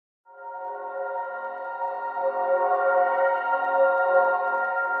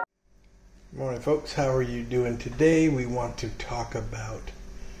folks, how are you doing today? We want to talk about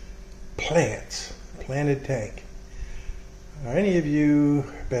plants, planted tank. Are any of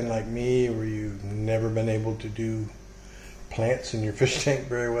you been like me where you've never been able to do plants in your fish tank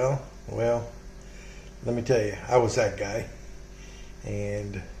very well? Well, let me tell you, I was that guy.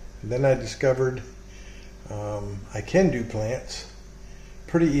 And then I discovered I can do plants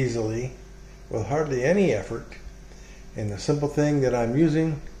pretty easily with hardly any effort. And the simple thing that I'm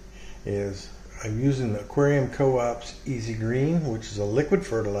using is I'm using the Aquarium Co-op's Easy Green, which is a liquid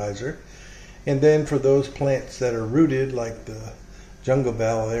fertilizer. And then for those plants that are rooted, like the jungle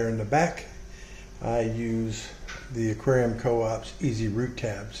bell there in the back, I use the Aquarium Co-op's Easy Root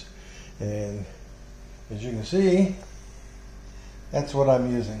Tabs. And as you can see, that's what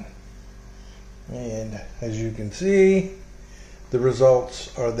I'm using. And as you can see, the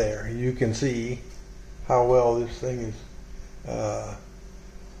results are there. You can see how well this thing is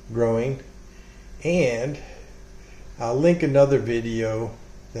growing. And I'll link another video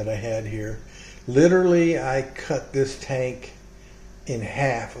that I had here. Literally, I cut this tank in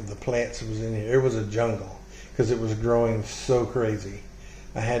half of the plants that was in here. It was a jungle because it was growing so crazy.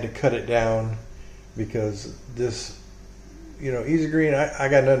 I had to cut it down because this, Easy Green, I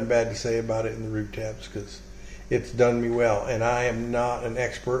got nothing bad to say about it in the root tabs because it's done me well. And I am not an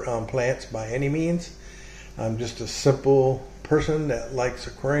expert on plants by any means. I'm just a simple person that likes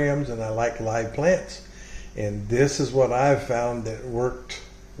aquariums and I like live plants. And this is what I've found that worked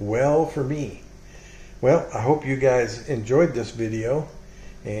well for me. Well, I hope you guys enjoyed this video,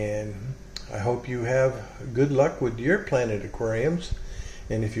 and I hope you have good luck with your planted aquariums.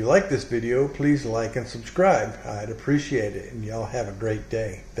 And if you like this video, please like and subscribe. I'd appreciate it, and y'all have a great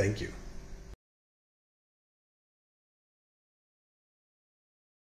day. Thank you.